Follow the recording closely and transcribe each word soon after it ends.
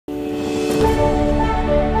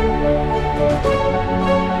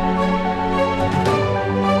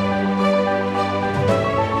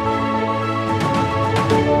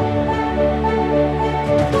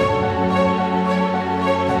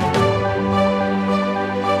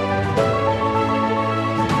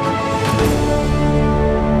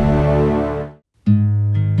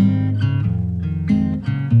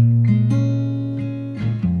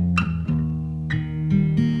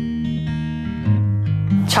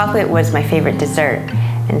chocolate was my favorite dessert.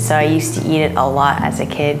 And so I used to eat it a lot as a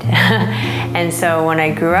kid. And so when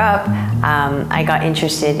I grew up, I got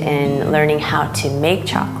interested in learning how to make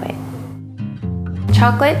chocolate.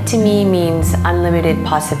 Chocolate to me means unlimited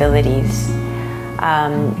possibilities.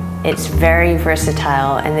 It's very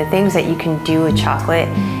versatile, and the things that you can do with chocolate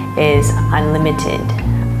is unlimited.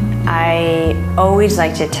 I always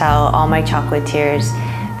like to tell all my chocolatiers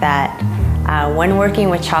that when working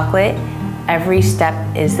with chocolate, every step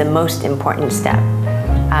is the most important step.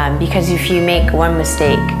 Because if you make one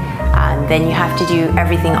mistake, then you have to do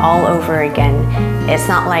everything all over again. It's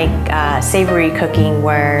not like savory cooking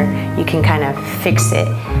where you can kind of fix it.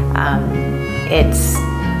 It's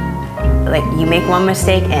like you make one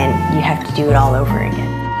mistake and you have to do it all over again.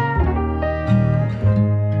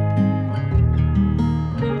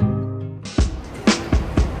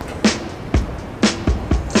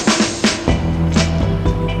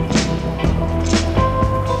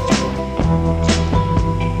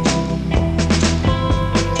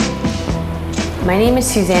 My name is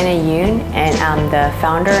Susanna Yoon, and I'm the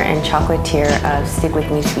founder and chocolatier of Stick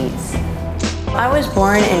With Me Sweets. I was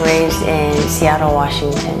born and raised in Seattle,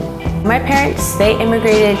 Washington. My parents, they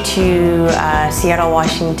immigrated to Seattle,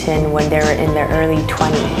 Washington when they were in their early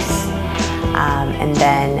 20s, and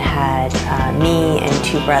then had me and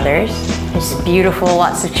two brothers. It's beautiful,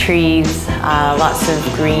 lots of trees, lots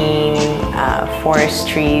of green forest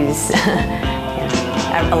trees,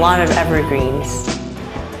 yeah, a lot of evergreens.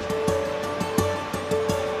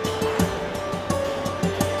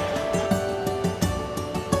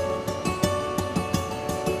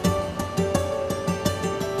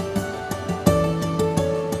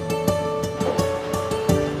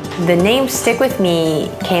 The name Stick With Me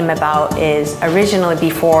came about is originally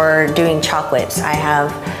before doing chocolates. I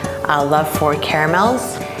have a love for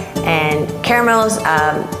caramels, and caramels,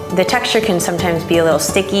 the texture can sometimes be a little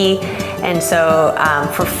sticky, and so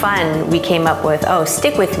for fun we came up with, oh,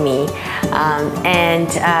 Stick With Me,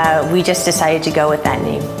 and we just decided to go with that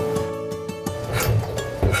name.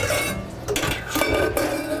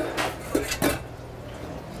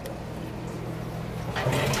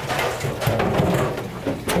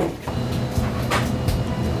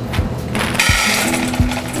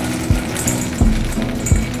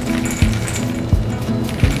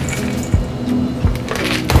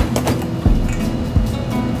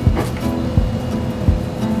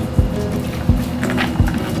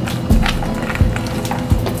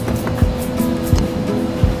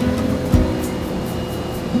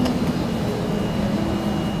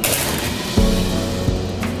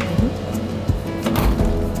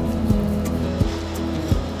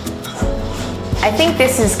 I think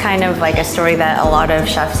this is kind of like a story that a lot of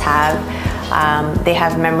chefs have. They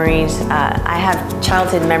have memories. I have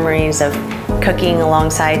childhood memories of cooking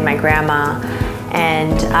alongside my grandma,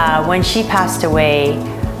 and when she passed away,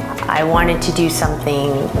 I wanted to do something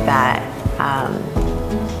that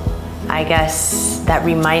I guess that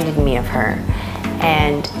reminded me of her.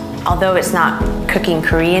 And although it's not cooking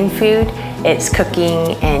Korean food, it's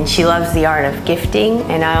cooking, and she loves the art of gifting,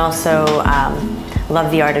 and I also love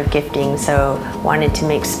the art of gifting, so wanted to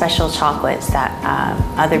make special chocolates that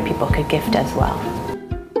other people could gift as well.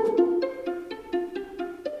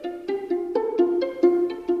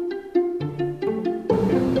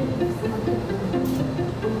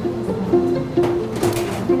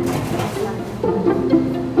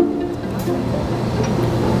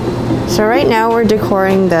 So right now we're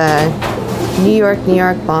decoring the New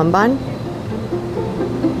York bonbon.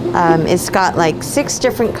 It's got like 6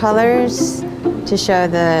 different colors to show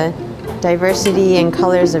the diversity and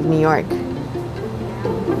colors of New York.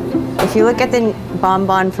 If you look at the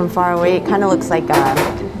bonbon from far away, it kind of looks like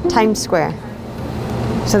Times Square.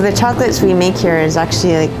 So the chocolates we make here is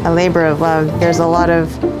actually like a labor of love. There's a lot of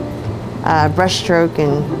brushstroke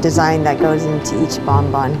and design that goes into each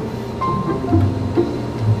bonbon.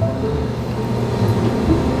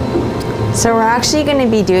 So we're actually going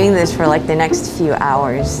to be doing this for like the next few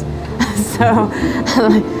hours. So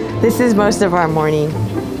this is most of our morning,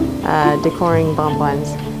 decoring bonbons.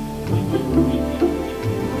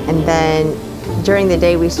 And then during the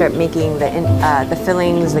day we start making the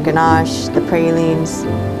fillings, the ganache, the pralines.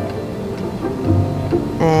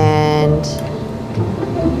 And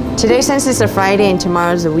today, since it's a Friday and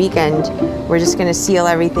tomorrow's the weekend, we're just going to seal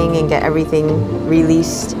everything and get everything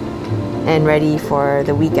released and ready for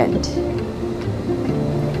the weekend.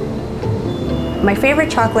 My favorite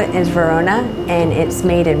chocolate is Verona, and it's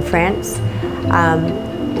made in France.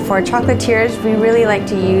 For chocolatiers, we really like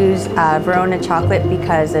to use Verona chocolate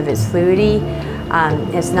because of its fluidity.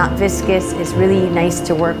 It's not viscous, it's really nice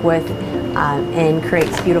to work with, and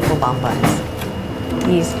creates beautiful bonbons.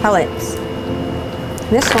 these pellets.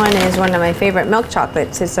 This one is one of my favorite milk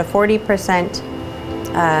chocolates. It's a 40%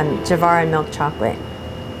 Javara milk chocolate.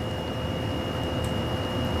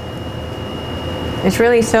 It's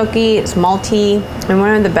really silky, it's malty, and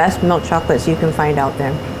one of the best milk chocolates you can find out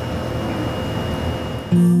there.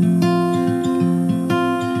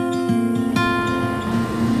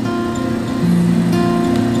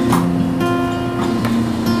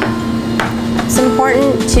 It's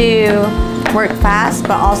important to work fast,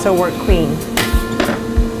 but also work clean.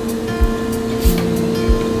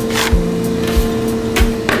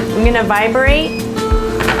 I'm gonna vibrate and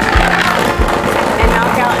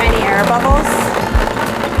knock out any air bubbles.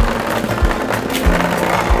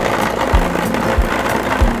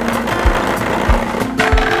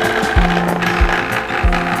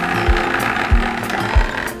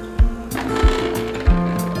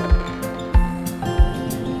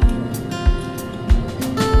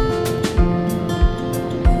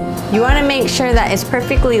 You want to make sure that it's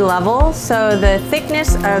perfectly level, so the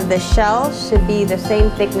thickness of the shell should be the same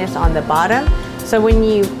thickness on the bottom. So when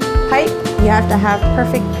you pipe, you have to have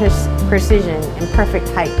perfect precision and perfect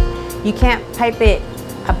height. You can't pipe it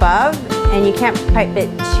above and you can't pipe it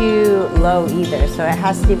too low either. So it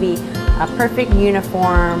has to be a perfect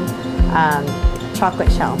uniform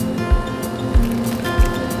chocolate shell.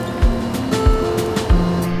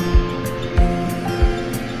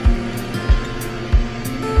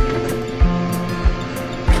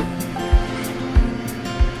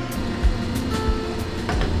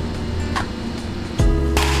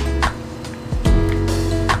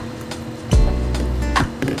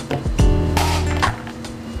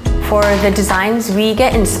 For the designs, we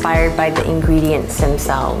get inspired by the ingredients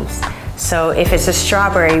themselves. So if it's a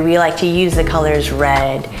strawberry, we like to use the colors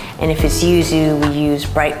red, and if it's yuzu, we use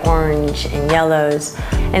bright orange and yellows.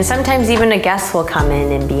 And sometimes even a guest will come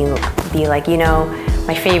in and be like, you know,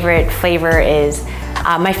 my favorite flavor is,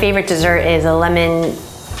 my favorite dessert is a lemon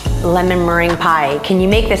meringue pie. Can you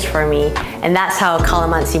make this for me? And that's how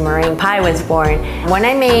calamansi meringue pie was born. When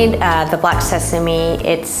I made the black sesame,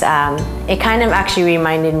 it kind of actually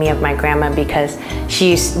reminded me of my grandma, because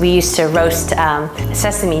we used to roast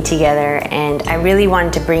sesame together, and I really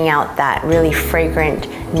wanted to bring out that really fragrant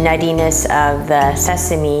nuttiness of the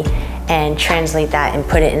sesame and translate that and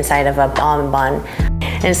put it inside of a bonbon.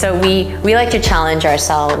 And so we like to challenge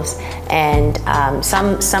ourselves, and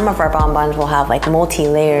some of our bonbons will have like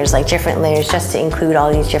multi-layers, like different layers, just to include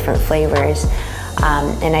all these different flavors.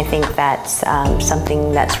 And I think that's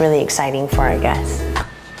something that's really exciting for our guests.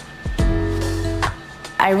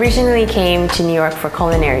 I originally came to New York for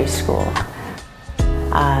culinary school.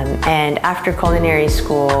 And after culinary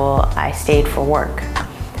school, I stayed for work.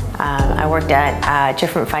 I worked at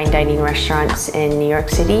different fine dining restaurants in New York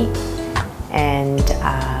City. And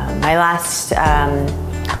my last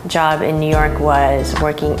job in New York was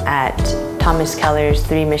working at Thomas Keller's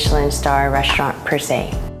 3 Michelin star restaurant, Per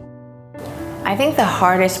Se. I think the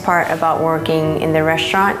hardest part about working in the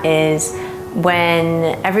restaurant is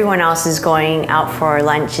when everyone else is going out for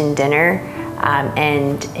lunch and dinner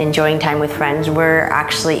and enjoying time with friends, we're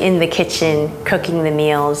actually in the kitchen cooking the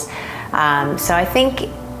meals. So I think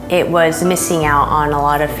it was missing out on a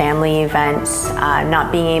lot of family events,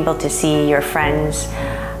 not being able to see your friends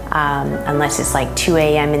unless it's like 2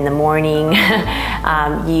 a.m. in the morning.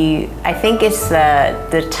 I think it's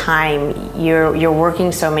the time. You're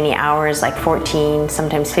working so many hours, like 14,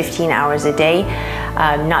 sometimes 15 hours a day.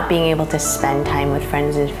 Not being able to spend time with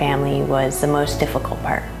friends and family was the most difficult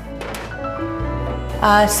part.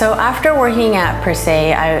 So after working at Per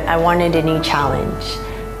Se, I wanted a new challenge.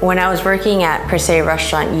 When I was working at Per Se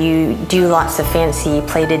restaurant, you do lots of fancy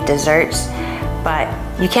plated desserts, but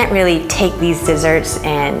you can't really take these desserts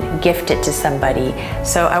and gift it to somebody.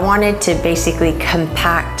 So I wanted to basically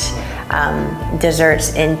compact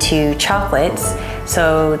desserts into chocolates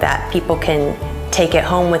so that people can take it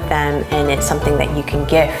home with them, and it's something that you can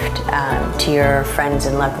gift to your friends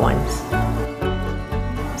and loved ones.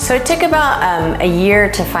 So it took about a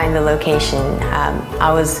year to find the location.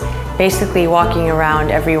 I was basically walking around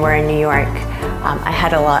everywhere in New York. I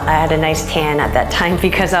had a nice tan at that time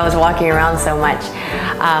because I was walking around so much.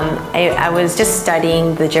 I was just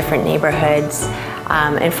studying the different neighborhoods.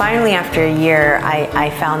 And finally, after a year, I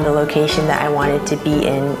found the location that I wanted to be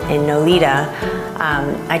in Nolita.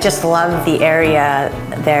 I just love the area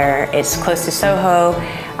there. It's close to Soho.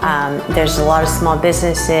 There's a lot of small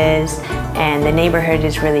businesses, and the neighborhood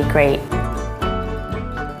is really great.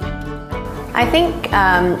 I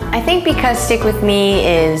think because Stick With Me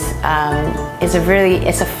is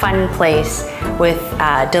a fun place with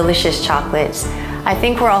delicious chocolates. I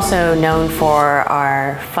think we're also known for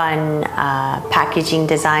our fun packaging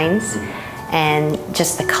designs and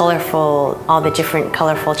just the colorful, all the different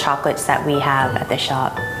colorful chocolates that we have at the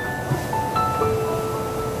shop.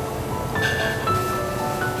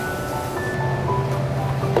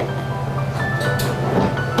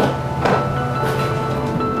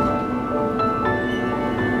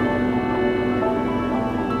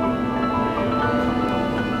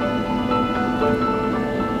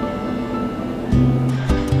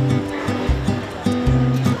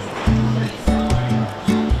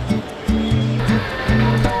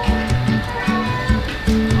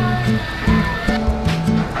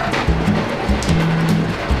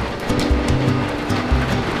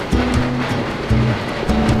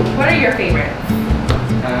 What are your favorites?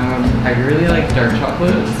 I really like dark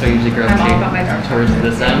chocolate, so I usually gravitate towards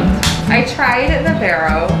this end. I tried the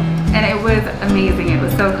Vero, and it was amazing. It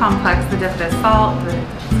was so complex. The dip, the salt, the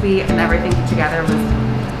sweet, and everything together was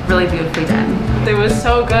really beautifully done. It was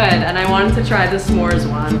so good, and I wanted to try the s'mores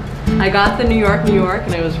one. I got the New York,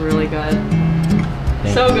 and it was really good.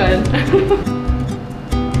 So good.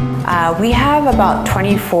 We have about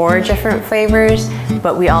 24 different flavors,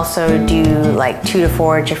 but we also do like 2 to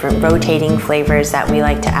 4 different rotating flavors that we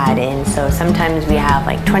like to add in. So sometimes we have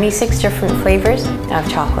like 26 different flavors of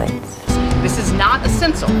chocolates. This is not a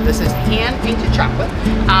stencil. This is hand-painted chocolate.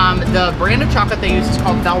 The brand of chocolate they use is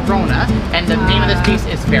called Valrhona, and the name of this piece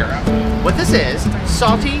is Vero. What this is,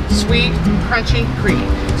 salty, sweet, crunchy, creamy.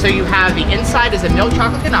 So you have the inside is a milk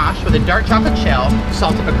chocolate ganache with a dark chocolate shell,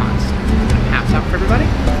 salted pecans. Pass out for everybody.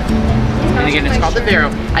 And again, it's called the Vero.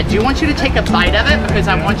 I do want you to take a bite of it because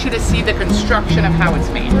I want you to see the construction of how it's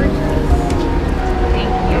made. Thank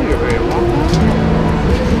you. You're very welcome.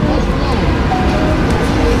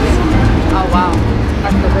 Oh wow,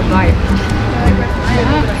 that's a good bite.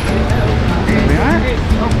 There we are.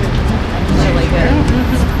 Really good.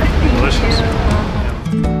 Delicious.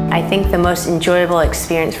 I think the most enjoyable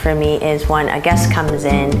experience for me is when a guest comes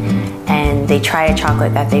in and they try a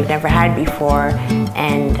chocolate that they've never had before,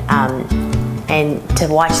 and to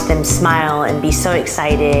watch them smile and be so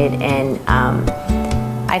excited. And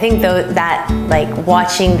I think that like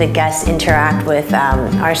watching the guests interact with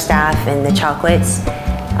our staff and the chocolates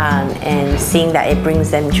and seeing that it brings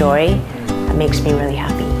them joy makes me really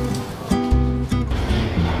happy.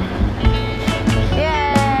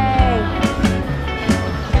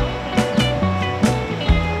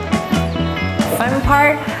 Fun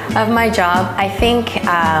part of my job, I think,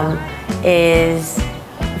 is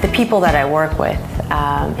the people that I work with.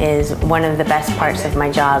 Is one of the best parts of my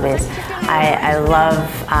job. Is I love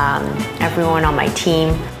everyone on my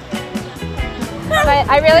team. But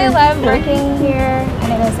I really love working here,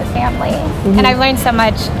 and it is a family. And I've learned so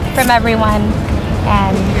much from everyone.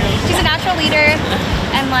 And she's a natural leader,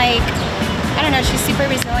 and like, I don't know, she's super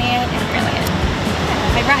resilient and brilliant.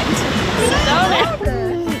 I rhymed.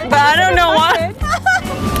 But I don't know why.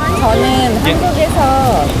 저는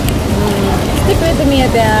한국에서 스틱 위드 미에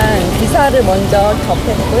대한 기사를 먼저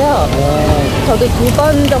접했고요. 저도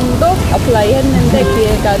 2번 정도 어플라이 했는데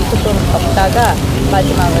기회가 조금 없다가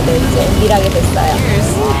마지막으로 이제 일하게 됐어요.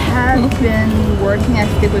 I have been working at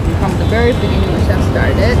Stick With Me from the very beginning when Chef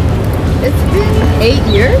started. It's been 8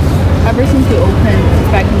 years ever since we opened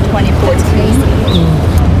back in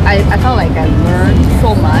 2014. I felt like I learned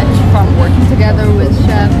so much from working together with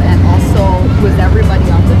Chef and also with everybody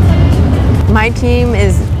on the team. My team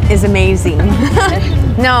is amazing.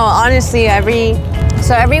 No, honestly,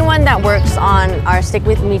 everyone that works on our Stick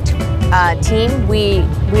With Me team, we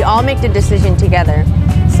all make the decision together.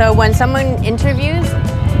 So when someone interviews,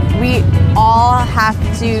 we all have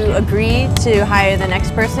to agree to hire the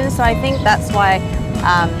next person. So I think that's why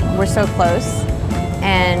we're so close.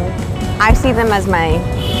 And I see them as my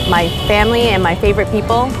family and my favorite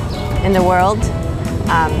people in the world.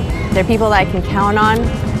 They're people that I can count on.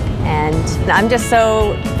 And I'm just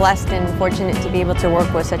so blessed and fortunate to be able to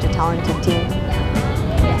work with such a talented team.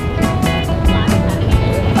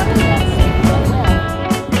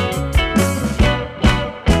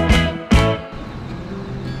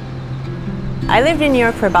 I lived in New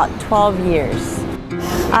York for about 12 years.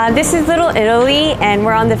 This is Little Italy, and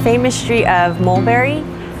we're on the famous street of Mulberry.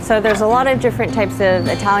 So there's a lot of different types of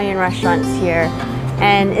Italian restaurants here.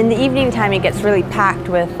 And in the evening time, it gets really packed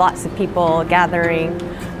with lots of people gathering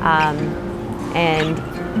and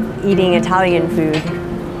eating Italian food.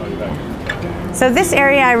 So this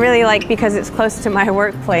area I really like because it's close to my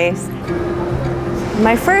workplace.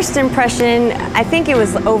 My first impression, I think it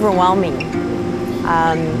was overwhelming.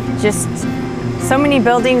 Just so many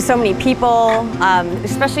buildings, so many people,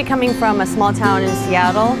 especially coming from a small town in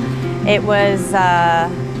Seattle. It was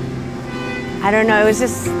I don't know, it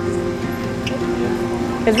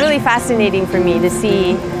was really fascinating for me to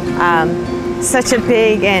see such a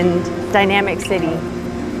big and dynamic city.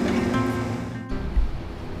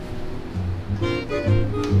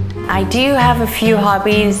 I do have a few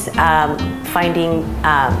hobbies, finding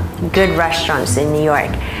good restaurants in New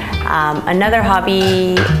York. Another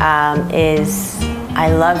hobby is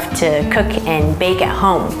I love to cook and bake at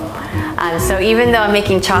home. So even though I'm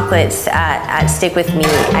making chocolates at Stick With Me,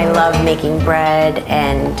 I love making bread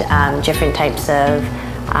and different types of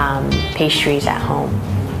pastries at home.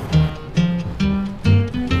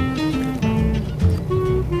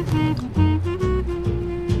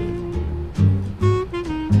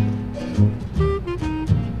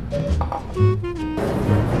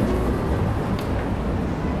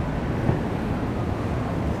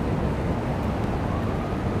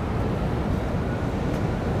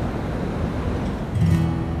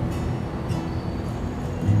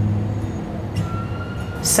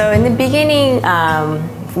 So in the beginning,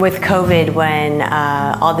 with COVID, when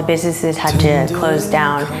all the businesses had to close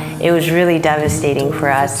down, it was really devastating for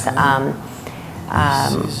us.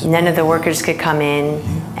 None of the workers could come in,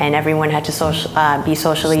 and everyone had to be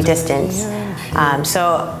socially distanced.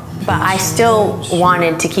 But I still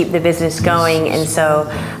wanted to keep the business going, and so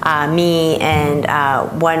me and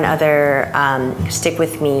one other Stick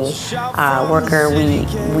With Me worker,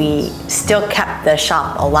 we still kept the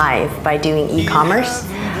shop alive by doing e-commerce.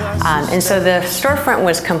 And so the storefront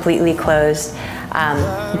was completely closed,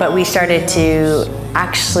 but we started to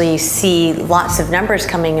actually see lots of numbers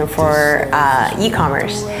coming in for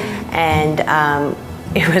e-commerce. And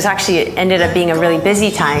it ended up being a really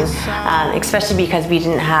busy time, especially because we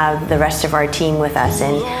didn't have the rest of our team with us,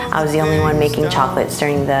 and I was the only one making chocolates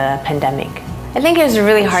during the pandemic. I think it was a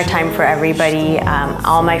really hard time for everybody.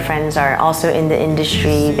 All my friends are also in the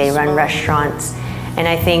industry, they run restaurants, and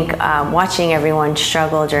I think watching everyone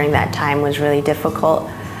struggle during that time was really difficult.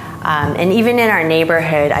 And even in our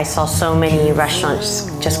neighborhood, I saw so many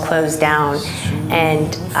restaurants just close down,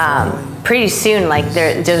 and pretty soon,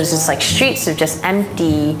 there was just streets of just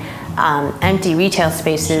empty retail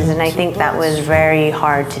spaces, and I think that was very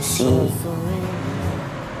hard to see.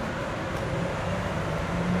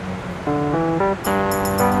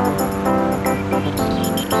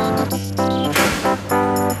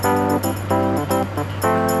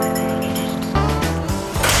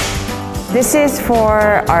 This is for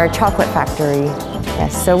our chocolate factory.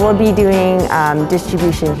 Yes, so we'll be doing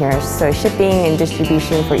distribution here, so shipping and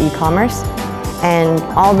distribution for e-commerce, and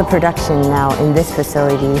all the production now in this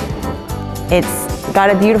facility. It's got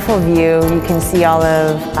a beautiful view. You can see all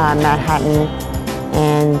of Manhattan,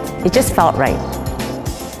 and it just felt right.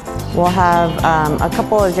 We'll have a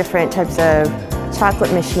couple of different types of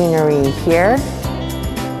chocolate machinery here.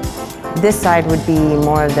 This side would be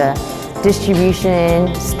more of the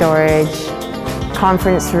distribution, storage,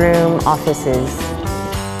 conference room, offices.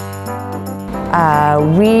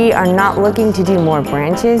 We are not looking to do more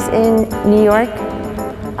branches in New York.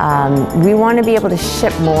 We want to be able to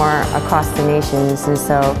ship more across the nations, and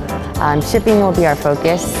so shipping will be our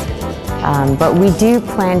focus. But we do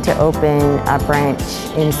plan to open a branch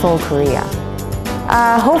in Seoul, Korea.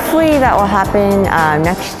 Hopefully that will happen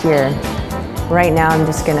next year. Right now I'm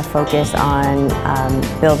just going to focus on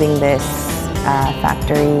building this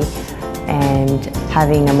factory and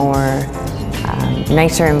having a more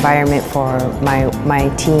nicer environment for my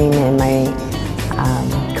team and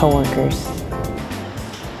my co-workers.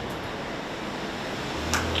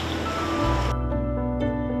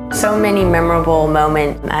 So many memorable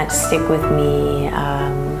moments at Stick With Me.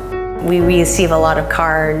 We receive a lot of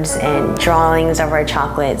cards and drawings of our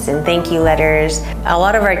chocolates and thank you letters. A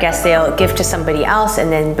lot of our guests, they'll give to somebody else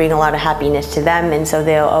and then bring a lot of happiness to them, and so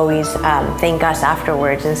they'll always thank us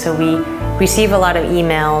afterwards. And so we receive a lot of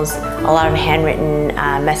emails, a lot of handwritten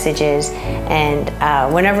messages, and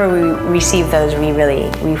whenever we receive those, we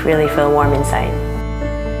really feel warm inside.